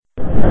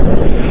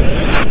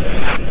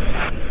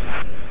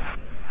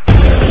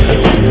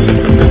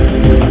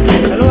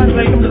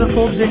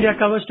India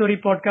Cover Story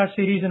podcast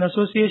series in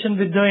association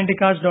with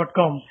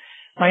theindicars.com.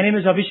 My name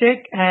is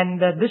Abhishek,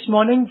 and this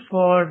morning,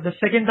 for the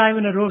second time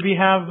in a row, we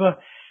have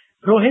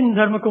Rohin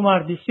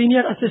Dharmakumar, the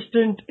Senior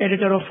Assistant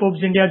Editor of Forbes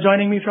India,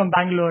 joining me from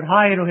Bangalore.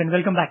 Hi, Rohin.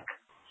 Welcome back.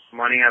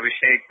 Morning,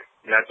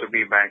 Abhishek. Glad to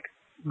be back.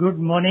 Good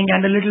morning,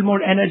 and a little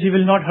more energy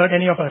will not hurt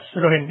any of us,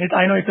 Rohin.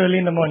 I know it's early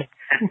in the morning.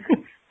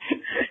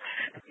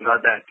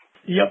 Got that.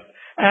 Yep.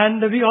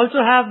 And we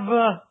also have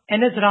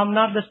N.S.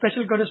 Ramnath, the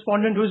special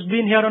correspondent who's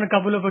been here on a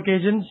couple of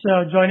occasions,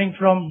 joining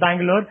from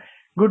Bangalore.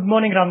 Good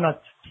morning, Ramnath.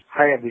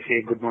 Hi,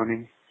 Abhishek. Good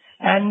morning.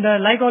 And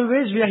like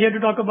always, we are here to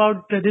talk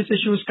about this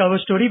issue's cover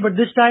story, but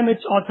this time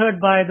it's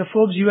authored by the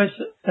Forbes US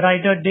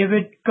writer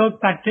David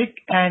Kirkpatrick,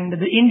 and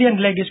the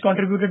Indian leg is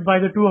contributed by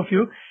the two of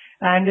you.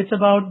 And it's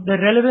about the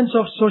relevance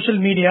of social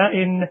media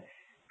in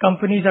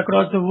companies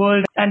across the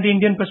world and the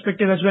Indian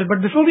perspective as well.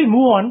 But before we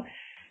move on,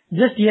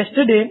 just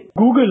yesterday,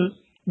 Google,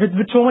 with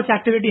so much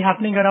activity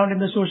happening around in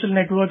the social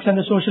networks and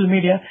the social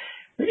media,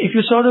 if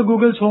you saw the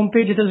Google's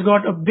homepage, it has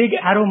got a big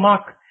arrow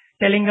mark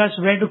telling us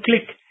where to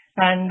click.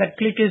 And that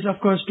click is, of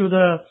course, to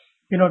the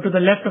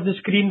left of the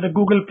screen, the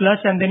Google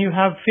Plus, and then you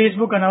have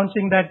Facebook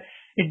announcing that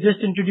it just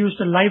introduced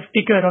a live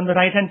ticker on the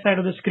right-hand side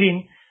of the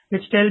screen,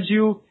 which tells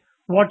you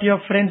what your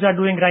friends are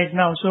doing right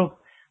now. So,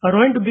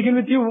 Rohin, to begin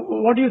with you,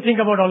 what do you think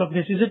about all of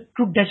this? Is it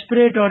too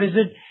desperate, or is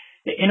it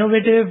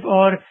innovative,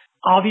 or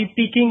are we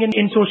peaking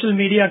in social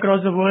media across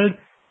the world?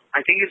 I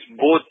think it's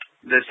both.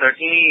 There's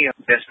certainly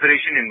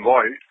desperation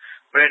involved,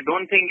 but I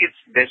don't think it's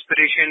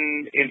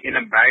desperation in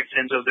a bad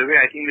sense of the way.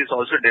 I think there's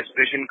also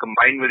desperation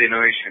combined with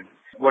innovation.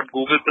 What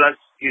Google Plus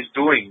is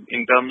doing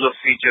in terms of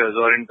features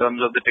or in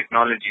terms of the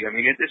technology, I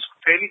mean, it is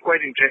fairly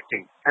quite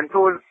interesting. And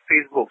so is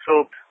Facebook.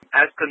 So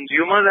as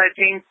consumers, I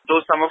think,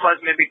 though some of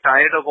us may be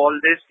tired of all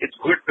this, it's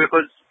good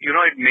because,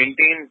 it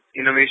maintains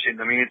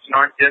innovation. I mean, it's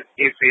not just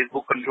a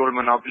Facebook-controlled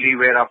monopoly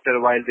where after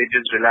a while they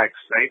just relax,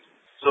 right?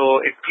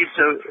 So it keeps,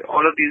 all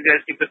of these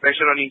guys keep the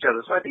pressure on each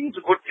other. So I think it's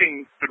a good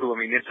thing to do.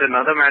 I mean, it's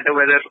another matter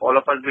whether all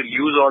of us will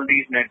use all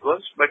these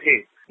networks, but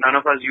hey, none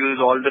of us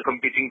use all the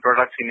competing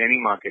products in any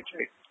market,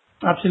 right?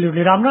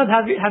 Absolutely. Ramnath,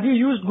 have you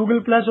used Google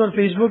Plus or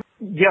Facebook?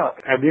 Yeah,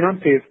 I've been on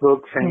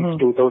Facebook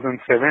since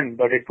 2007,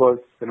 but it was,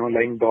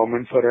 lying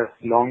dormant for a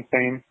long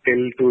time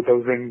till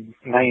 2009,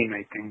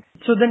 I think.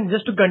 So then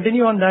just to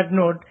continue on that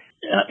note,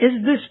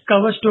 is this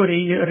cover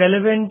story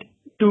relevant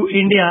to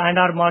India and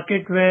our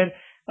market where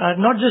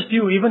not just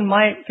you, even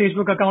my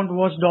Facebook account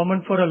was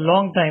dormant for a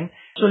long time.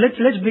 So let's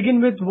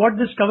begin with what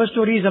this cover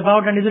story is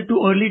about, and is it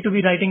too early to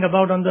be writing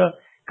about on the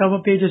cover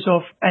pages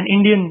of an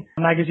Indian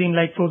magazine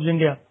like Forbes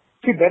India?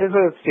 See, there is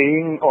a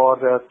saying or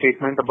a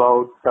statement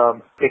about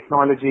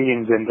technology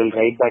in general,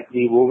 right? That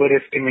we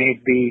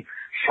overestimate the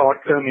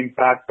short-term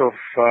impact of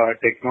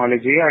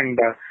technology and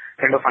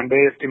kind of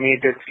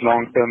underestimate its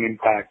long-term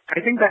impact. I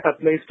think that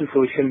applies to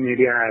social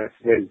media as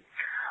well.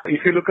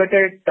 If you look at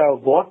it,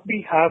 what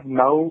we have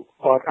now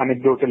are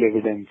anecdotal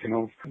evidence.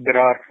 There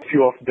are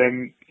few of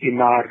them in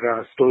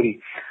our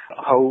story.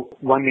 How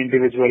one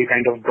individual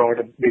kind of brought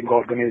a big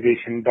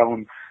organization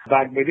down,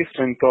 backed by the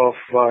strength of,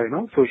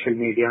 social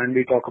media. And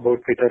we talk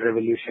about Twitter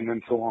revolution and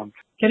so on.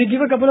 Can you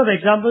give a couple of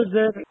examples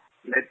there?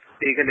 Let's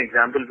take an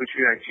example which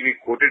we actually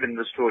quoted in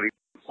the story.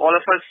 All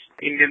of us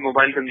Indian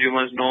mobile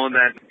consumers know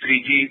that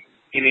 3G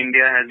in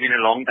India has been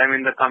a long time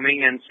in the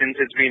coming, and since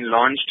it's been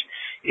launched,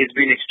 it's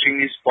been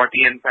extremely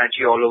spotty and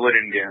patchy all over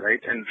India,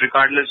 right? And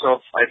regardless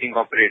of, I think,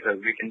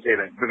 operators, we can say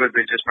that, because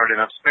there's just not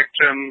enough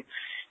spectrum,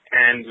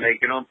 and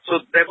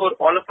so therefore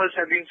all of us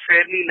have been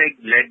fairly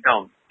let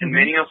down. And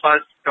many of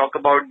us talk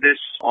about this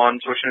on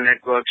social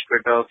networks,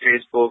 Twitter,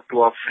 Facebook,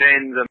 to our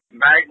friends.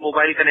 Bad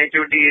mobile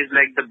connectivity is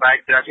like the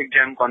bad traffic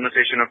jam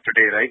conversation of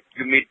today, right?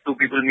 Two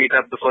people meet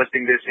up, the first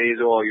thing they say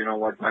is, oh, you know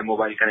what, my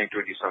mobile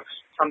connectivity sucks.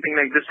 Something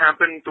like this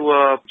happened to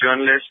a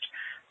journalist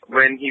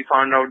when he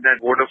found out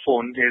that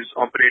Vodafone, his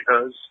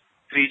operators,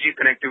 3G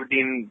connectivity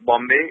in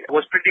Bombay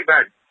was pretty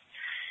bad.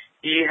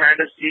 He had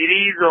a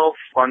series of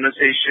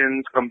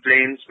conversations,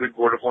 complaints with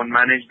Vodafone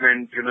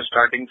management,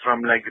 starting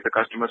from the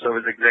customer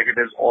service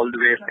executives all the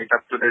way right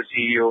up to the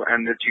CEO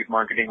and the chief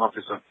marketing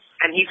officer.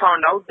 And he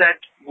found out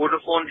that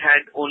Vodafone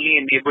had only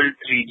enabled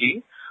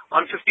 3G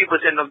on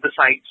 50% of the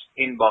sites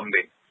in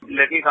Bombay.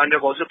 Let me kind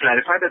of also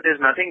clarify that there's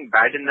nothing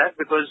bad in that,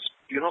 because,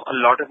 a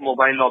lot of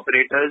mobile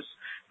operators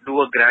do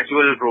a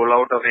gradual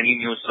rollout of any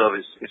new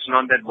service. It's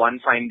not that one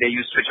fine day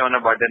you switch on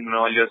a button and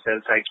all your cell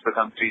sites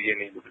become 3G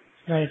enabled.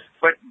 Right.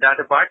 But that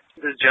apart,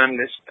 this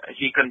journalist,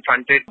 he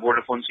confronted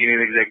Vodafone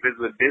senior executives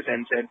with this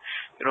and said,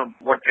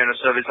 what kind of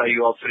service are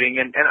you offering?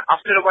 And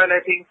after a while,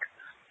 I think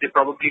they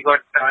probably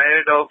got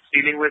tired of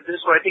dealing with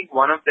this. So I think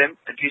one of them,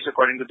 at least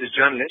according to this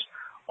journalist,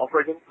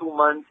 offered him 2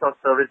 months of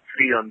service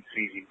free on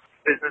 3G.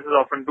 Businesses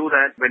often do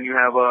that. When you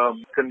have a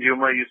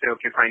consumer, you say,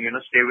 okay, fine,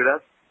 stay with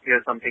us.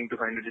 Here's something to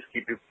kind of just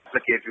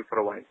placate you for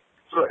a while.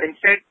 So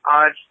instead,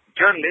 our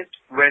journalist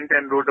went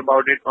and wrote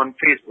about it on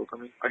Facebook.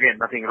 I mean,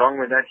 again, nothing wrong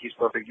with that. He's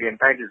perfectly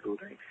entitled to,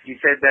 right? He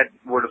said that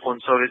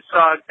Vodafone service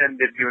sucked and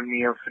they've given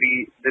me a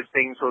free this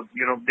thing. So,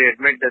 they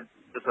admit that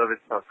the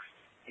service sucks.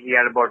 He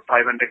had about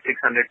 500,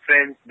 600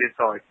 friends. They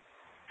saw it.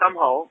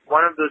 Somehow,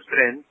 one of those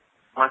friends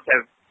must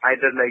have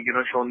either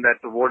shown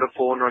that to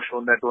Vodafone or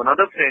shown that to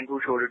another friend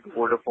who showed it to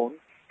Vodafone.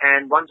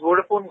 And once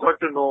Vodafone got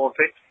to know of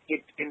it,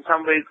 it in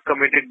some ways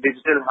committed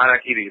digital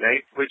harakiri,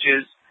 right? Which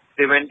is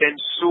they went and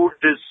sued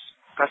this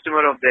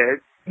customer of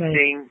theirs,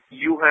 saying,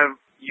 you have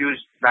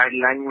used bad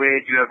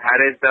language, you have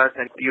harassed us,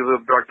 and you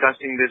were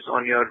broadcasting this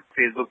on your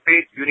Facebook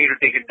page. You need to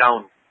take it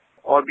down,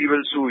 or we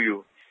will sue you.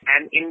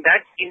 And in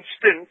that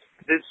instant,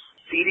 this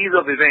series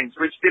of events,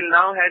 which till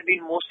now had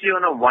been mostly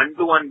on a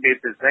one-to-one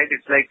basis, right?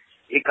 It's like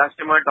a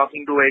customer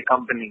talking to a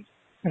company.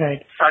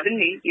 Right.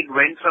 Suddenly, it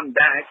went from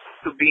that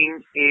to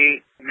being a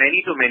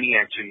many-to-many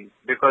actually,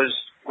 because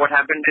what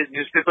happened is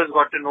newspapers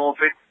got to know of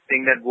it,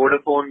 saying that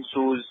Vodafone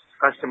sues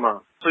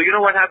customer. So you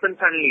know what happens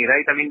suddenly,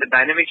 right? I mean, the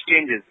dynamics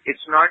changes.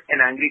 It's not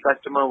an angry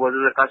customer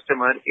versus a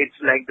customer. It's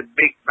like the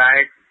big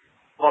bad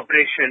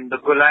corporation, the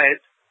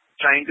Goliath,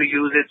 trying to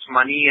use its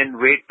money and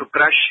weight to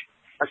crush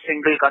a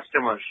single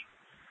customer.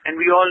 And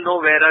we all know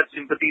where our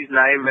sympathies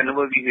lie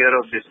whenever we hear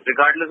of this,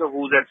 regardless of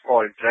who's at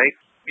fault, right?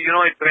 You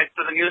know, it went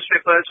to the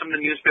newspapers, from the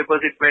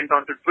newspapers it went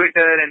on to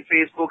Twitter and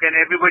Facebook, and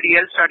everybody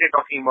else started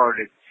talking about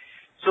it.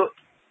 So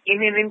in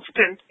an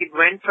instant, it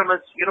went from a,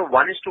 1:1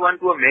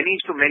 to a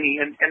many-to-many.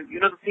 And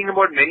the thing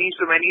about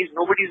many-to-many is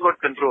nobody's got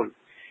control.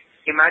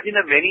 Imagine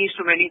a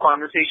many-to-many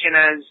conversation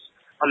as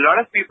a lot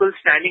of people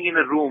standing in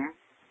a room,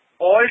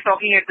 all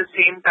talking at the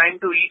same time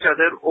to each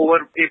other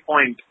over a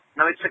point.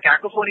 Now, it's a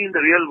cacophony in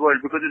the real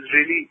world because it's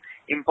really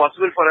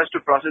impossible for us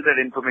to process that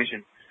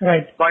information.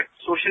 Right. But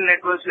social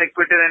networks like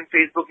Twitter and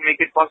Facebook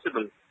make it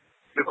possible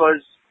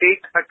because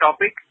take a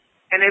topic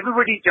and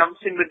everybody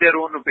jumps in with their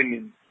own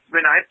opinion.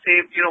 When I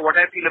say, what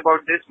I feel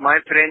about this, my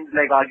friends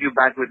argue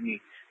back with me.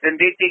 Then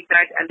they take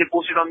that and they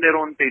post it on their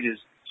own pages.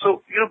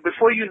 So,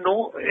 before you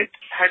know, it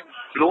had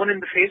blown in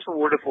the face for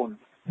Vodafone.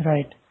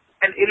 Right.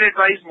 An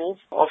ill-advised move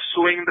of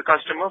suing the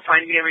customer.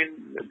 Finally,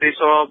 they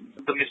saw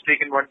the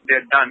mistake in what they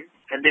had done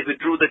and they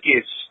withdrew the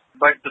case.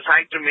 But the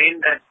fact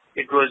remained that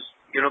it was,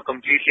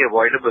 completely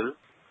avoidable.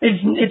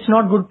 It's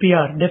not good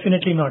PR.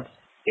 Definitely not.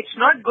 It's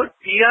not good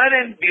PR,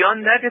 and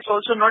beyond that, it's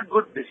also not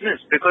good business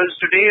because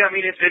today,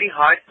 it's very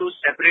hard to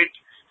separate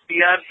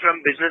PR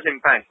from business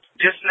impact.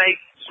 Just like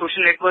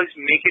social networks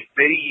make it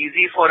very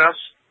easy for us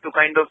to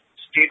kind of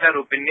state our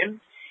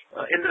opinion,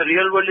 in the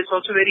real world, it's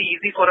also very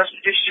easy for us to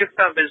just shift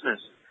our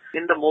business.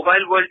 In the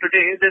mobile world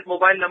today, there's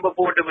mobile number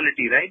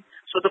portability, right?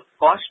 So the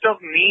cost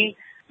of me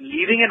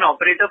leaving an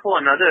operator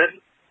for another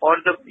or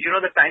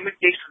the time it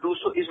takes to do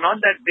so is not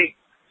that big.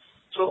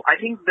 So I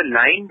think the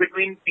line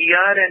between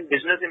PR and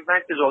business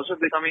impact is also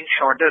becoming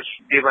shorter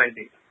day by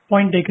day.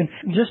 Point taken.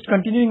 Just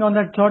continuing on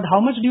that thought,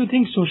 how much do you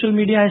think social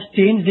media has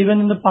changed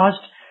even in the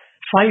past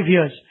 5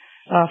 years?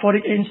 For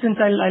instance,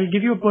 I'll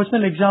give you a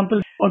personal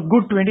example. A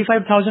good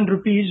 25,000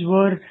 rupees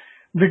were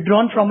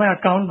withdrawn from my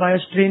account by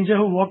a stranger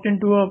who walked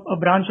into a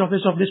branch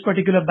office of this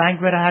particular bank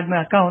where I had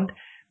my account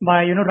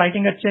by,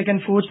 writing a check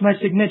and forged my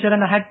signature,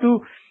 and I had to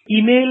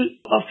email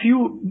a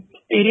few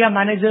area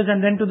managers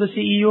and then to the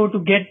CEO to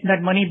get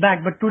that money back.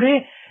 But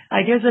today,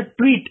 I guess a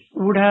tweet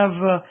would have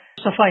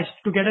sufficed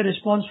to get a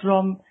response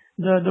from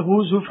the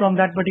who's who from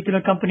that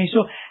particular company.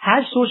 So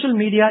has social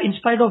media, in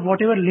spite of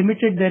whatever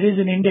limited there is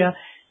in India,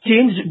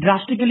 changed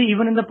drastically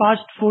even in the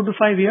past 4 to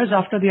 5 years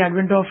after the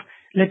advent of,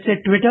 let's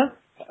say, Twitter?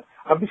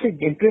 Abhishek,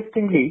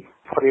 interestingly,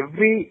 for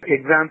every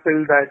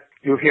example that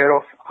you hear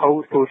of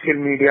how social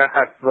media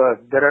has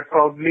worked, there are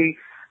probably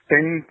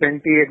 10,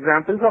 20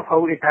 examples of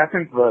how it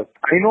hasn't worked.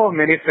 I know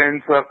many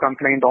friends who have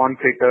complained on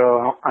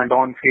Twitter and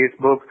on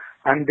Facebook,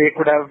 and they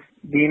could have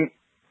been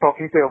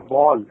talking to a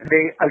wall.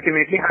 They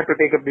ultimately had to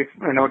take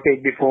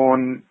the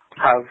phone,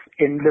 have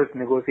endless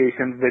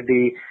negotiations with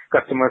the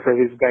customer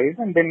service guys,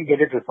 and then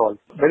get it resolved.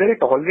 Whether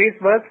it always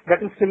works,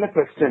 that is still a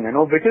question,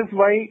 which is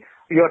why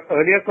your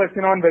earlier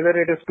question on whether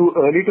it is too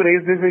early to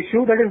raise this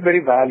issue, that is very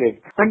valid.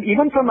 And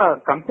even from a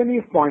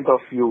company's point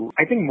of view,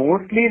 I think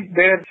mostly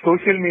their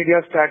social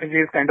media strategy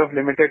is kind of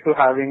limited to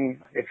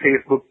having a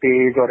Facebook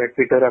page or a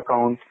Twitter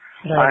account.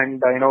 Right. And,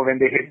 when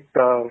they hit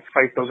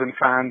 5,000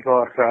 fans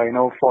or,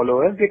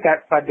 followers, they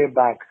pat their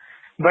back.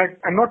 But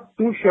I'm not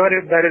too sure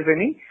if there is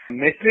any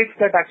metrics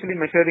that actually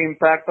measure the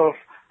impact of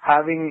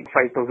having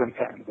 5,000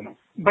 fans,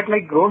 But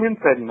like Rohan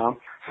said now,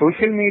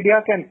 social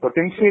media can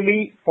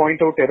potentially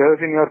point out errors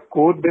in your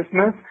core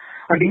business.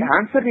 And the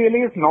answer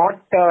really is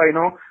not,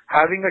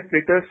 having a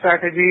Twitter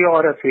strategy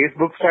or a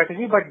Facebook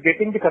strategy, but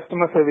getting the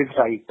customer service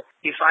right.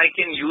 If I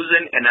can use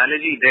an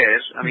analogy there,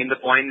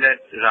 the point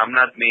that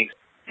Ramnath makes,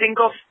 think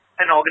of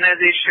an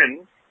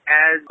organization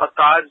as a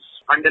car's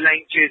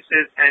underlying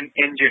chassis and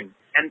engine.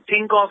 And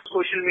think of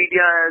social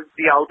media as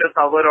the outer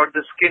cover or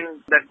the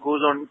skin that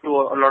goes on to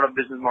a lot of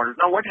business models.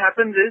 Now, what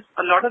happens is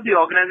a lot of the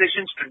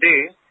organizations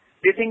today,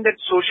 they think that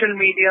social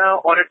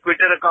media or a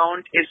Twitter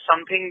account is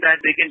something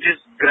that they can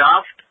just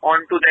graft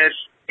onto their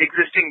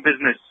existing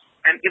business.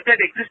 And if that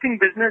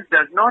existing business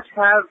does not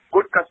have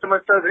good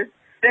customer service,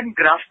 then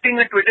grafting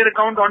a Twitter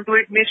account onto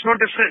it makes no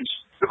difference.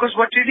 Because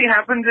what really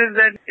happens is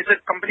that it's a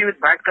company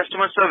with bad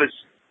customer service.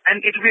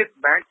 and it will be a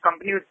bad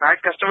company with bad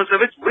customer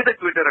service with a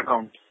Twitter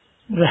account.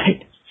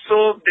 Right.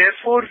 So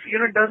therefore,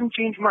 it doesn't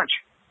change much.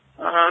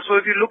 So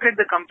if you look at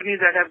the companies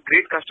that have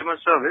great customer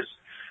service,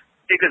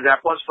 take a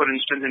Zappos, for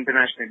instance,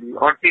 internationally,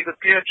 or take a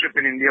ClearTrip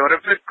in India, or a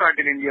Flipkart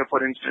in India,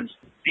 for instance.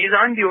 These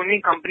aren't the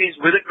only companies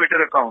with a Twitter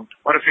account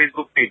or a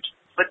Facebook page,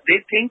 but they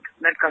think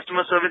that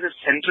customer service is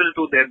central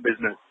to their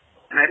business.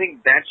 And I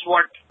think that's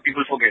what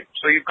people forget.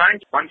 So you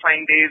can't one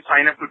fine day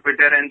sign up to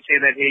Twitter and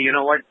say that, hey, you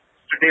know what,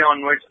 today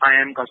onwards,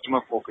 I am customer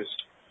focused.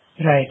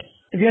 Right.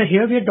 We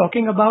are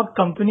talking about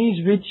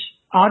companies which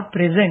are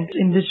present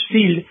in this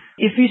field.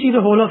 If we see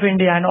the whole of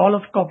India and all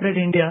of corporate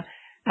India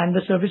and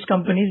the service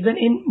companies, then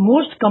in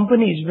most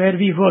companies where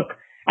we work,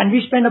 and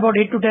we spend about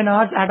 8 to 10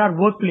 hours at our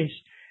workplace,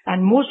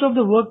 and most of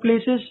the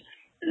workplaces,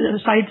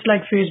 sites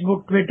like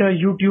Facebook, Twitter,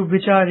 YouTube,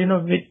 which are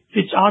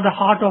the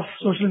heart of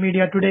social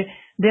media today,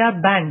 they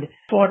are banned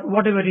for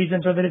whatever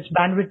reasons, whether it's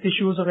bandwidth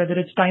issues or whether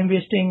it's time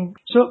wasting.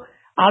 So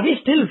are we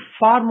still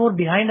far more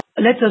behind?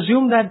 Let's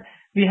assume that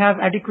we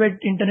have adequate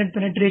internet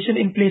penetration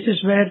in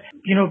places where,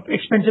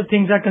 expensive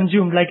things are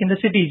consumed, like in the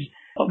cities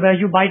where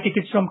you buy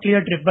tickets from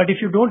ClearTrip. But if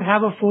you don't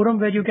have a forum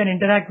where you can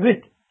interact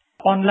with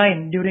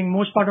online during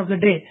most part of the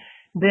day,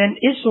 then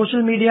is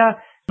social media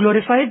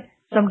glorified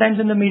sometimes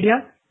in the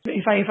media?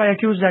 If I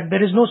accuse that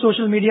there is no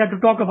social media to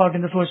talk about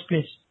in the first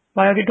place,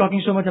 why are we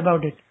talking so much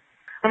about it?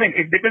 I mean,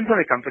 it depends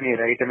on the company,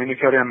 right? I mean, if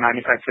you're a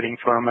manufacturing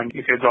firm and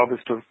if your job is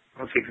to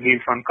fix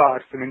wheels on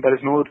cars, I mean, there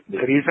is no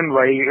reason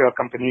why a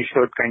company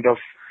should kind of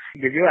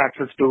give you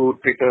access to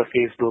Twitter,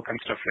 Facebook and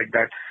stuff like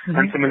that. Mm-hmm.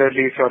 And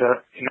similarly, if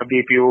you're in a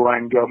BPO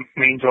and your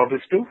main job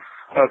is to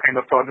kind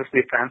of process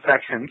the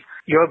transactions,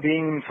 your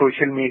being in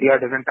social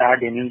media doesn't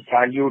add any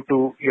value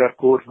to your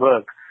core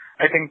work.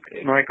 I think,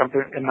 a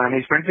company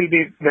management will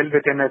be well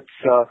within its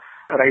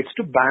rights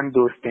to ban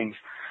those things.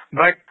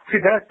 But see,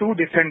 there are two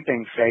different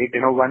things, right?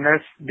 One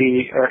is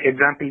the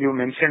example you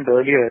mentioned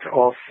earlier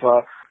of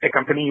a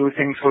company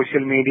using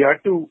social media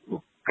to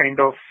kind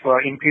of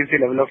increase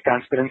the level of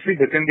transparency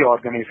within the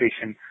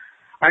organization.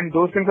 And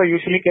those things are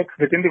usually kept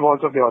within the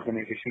walls of the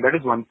organization. That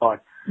is one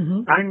part.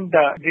 Mm-hmm. And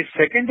the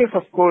second is,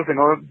 of course,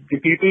 the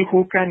people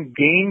who can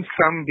gain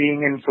from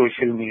being in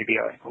social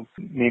media,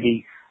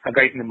 maybe a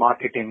guy in the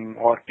marketing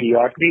or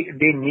PR,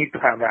 they need to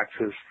have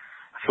access.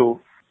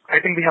 So I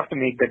think we have to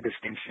make that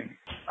distinction.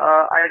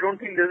 I don't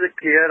think there's a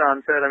clear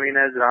answer. I mean,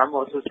 as Ram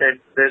also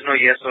said, there's no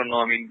yes or no.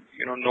 I mean,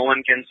 no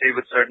one can say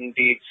with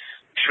certainty,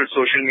 should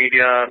social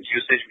media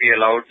usage be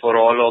allowed for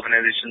all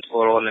organizations,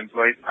 for all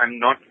employees?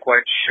 I'm not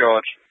quite sure.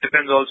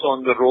 Depends also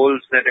on the roles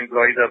that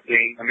employees are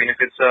playing. I mean,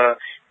 if it's a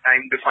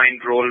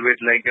time-defined role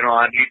with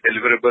hourly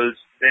deliverables,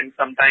 then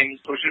sometimes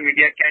social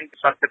media can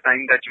suck the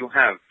time that you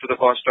have to the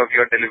cost of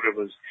your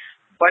deliverables.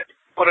 But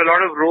for a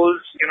lot of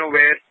roles,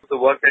 where the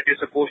work that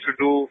you're supposed to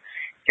do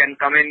can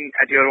come in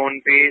at your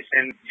own pace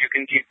and you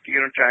can keep,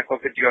 track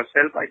of it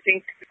yourself, I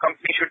think the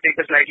company should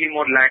take a slightly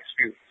more lax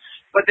view.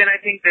 But then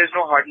I think there's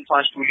no hard and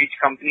fast rule. Each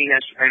company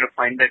has to kind of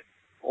find that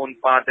own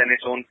path and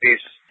its own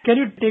pace. Can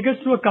you take us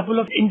through a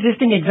couple of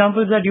interesting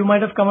examples that you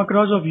might have come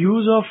across of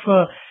use of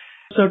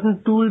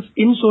certain tools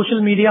in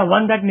social media?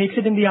 One that makes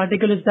it in the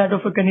article is that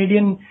of a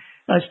Canadian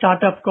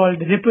startup called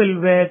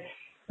Ripple, where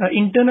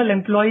internal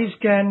employees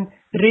can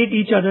rate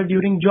each other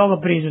during job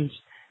appraisals.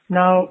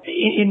 Now,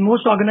 in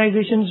most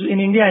organizations in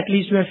India, at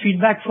least, where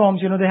feedback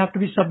forms, they have to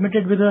be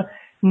submitted with a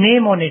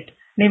name on it,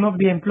 name of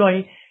the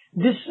employee.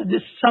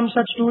 Some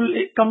such tool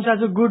comes as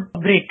a good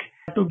break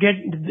to get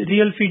the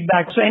real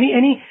feedback. So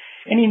any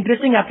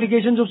interesting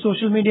applications of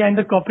social media in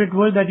the corporate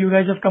world that you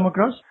guys have come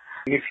across?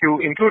 If you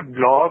include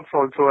blogs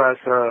also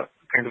as a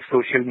kind of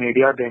social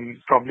media,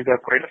 then probably there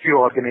are quite a few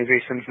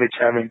organizations which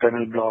have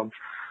internal blogs.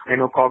 I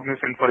know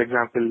Cognizant, for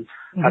example,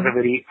 has a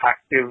very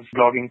active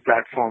blogging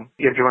platform.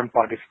 Everyone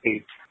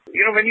participates.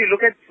 When you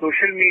look at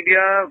social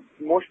media,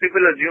 most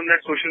people assume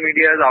that social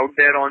media is out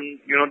there on,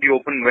 the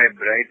open web,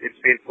 right? It's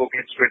Facebook,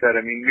 it's Twitter.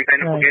 I mean, we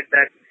kind of forget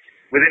that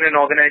within an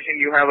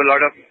organization, you have a lot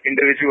of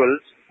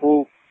individuals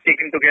who,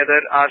 taken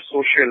together, are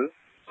social.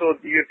 So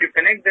if you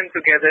connect them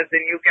together,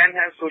 then you can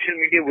have social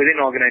media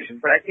within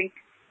organizations. But I think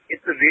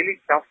it's a really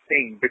tough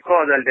thing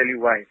because I'll tell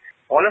you why.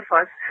 All of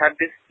us have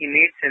this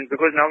innate sense,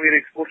 because now we're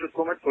exposed to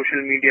so much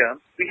social media.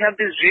 We have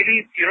this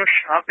really,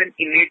 sharp and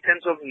innate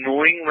sense of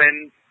knowing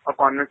when a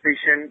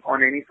conversation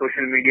on any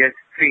social media is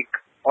fake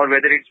or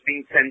whether it's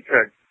being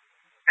censored.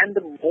 And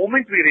the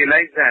moment we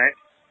realize that,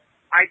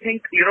 I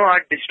think,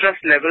 our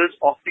distrust levels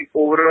of the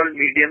overall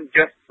medium,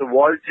 the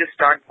walls just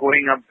start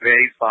going up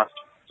very fast.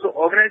 So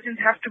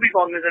organizations have to be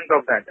cognizant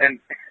of that. And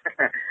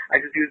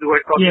I just use the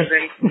word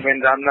cognizant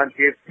when Ramnath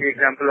gave the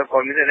example of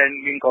cognizant and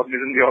being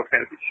cognizant of the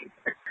organization.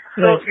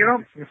 So,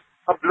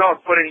 a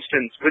blog, for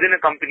instance, within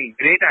a company,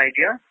 great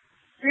idea.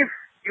 If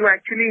you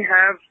actually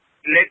have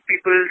let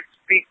people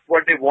speak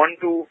what they want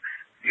to,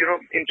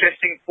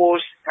 interesting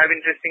posts, have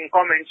interesting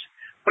comments,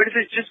 but if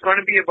it's just going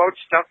to be about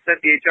stuff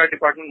that the HR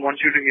department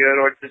wants you to hear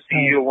or the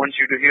CEO wants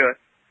you to hear,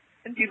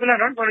 then people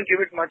are not going to give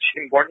it much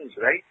importance,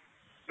 right?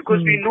 Because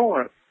we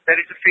know that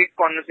it's a fake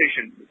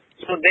conversation.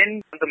 So then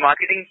the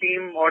marketing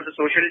team or the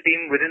social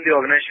team within the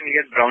organization will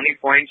get brownie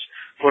points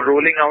for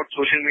rolling out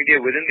social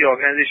media within the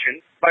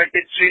organization. But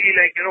it's really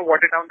like,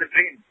 water down the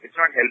drain. It's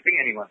not helping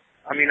anyone.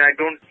 I mean, I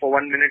don't for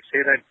 1 minute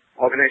say that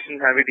organizations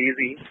have it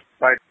easy,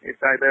 but it's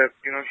either,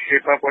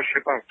 shape up or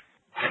ship out.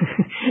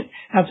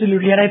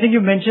 Absolutely. And I think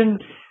you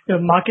mentioned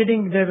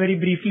marketing there very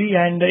briefly,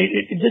 and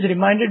it just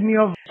reminded me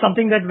of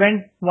something that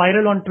went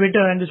viral on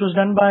Twitter, and this was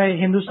done by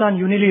Hindustan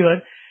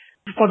Unilever.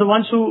 For the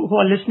ones who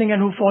are listening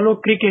and who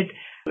follow cricket,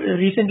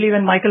 recently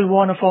when Michael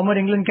Vaughan, a former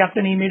England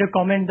captain, he made a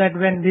comment that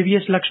when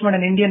VVS Lakshman,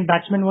 an Indian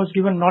batsman, was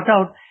given not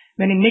out,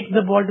 when he nicked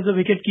the ball to the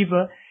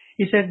wicketkeeper,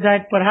 he said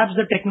that perhaps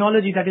the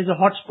technology that is a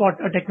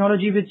hotspot, a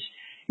technology which,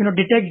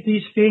 detects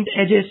these faint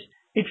edges,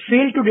 it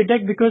failed to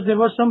detect because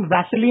there was some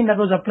Vaseline that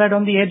was applied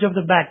on the edge of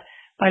the bat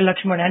by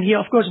Lakshman. And he,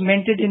 of course,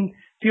 meant it in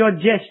pure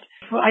jest.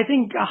 I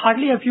think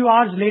hardly a few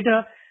hours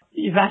later,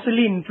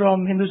 Vaseline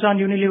from Hindustan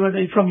Unilever,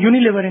 from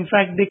Unilever, in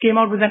fact, they came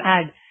out with an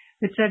ad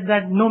which said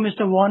that, no,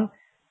 Mr. Vaughan,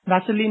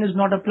 Vaseline is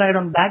not applied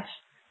on bats,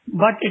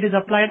 but it is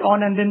applied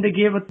on, and then they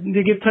gave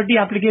 30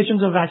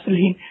 applications of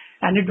Vaseline,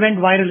 and it went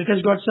viral. It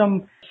has got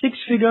some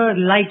 6-figure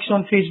likes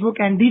on Facebook,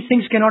 and these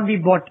things cannot be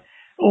bought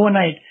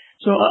overnight.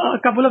 So a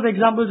couple of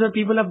examples where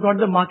people have got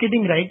the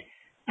marketing right,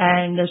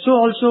 and so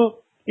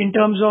also in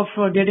terms of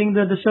getting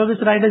the service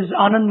right is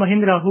Anand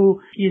Mahindra,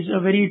 who is a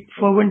very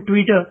fervent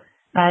tweeter,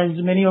 as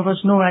many of us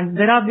know, and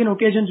there have been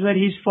occasions where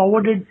he's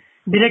forwarded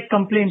direct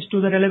complaints to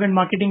the relevant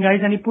marketing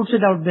guys, and he puts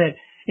it out there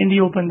in the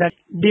open that,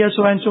 dear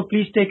so-and-so,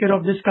 please take care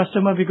of this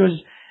customer because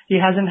he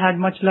hasn't had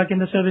much luck in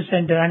the service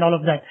center and all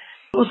of that.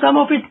 So some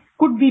of it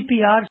could be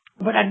PR,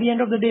 but at the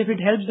end of the day, if it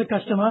helps the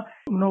customer,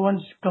 no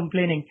one's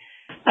complaining.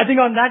 I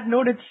think on that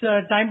note, it's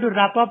time to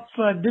wrap up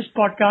this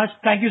podcast.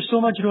 Thank you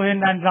so much,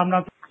 Rohin and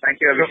Ramnath. Thank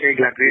you, Abhishek.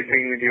 Great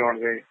being with you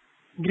always.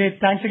 Great.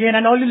 Thanks again.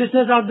 And all you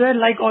listeners out there,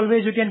 like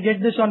always, you can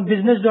get this on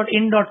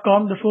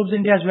business.in.com, the Forbes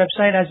India's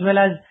website, as well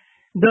as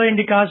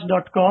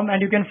theindicast.com. And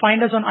you can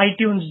find us on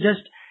iTunes.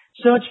 Just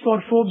search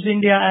for Forbes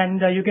India, and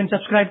you can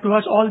subscribe to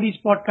us. All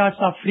these podcasts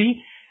are free.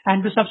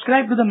 And to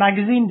subscribe to the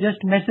magazine,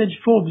 just message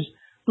Forbes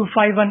to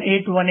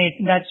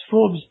 51818. That's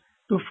Forbes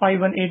to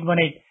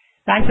 51818.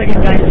 Thanks again,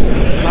 guys.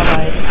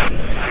 Bye-bye.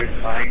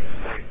 Bye.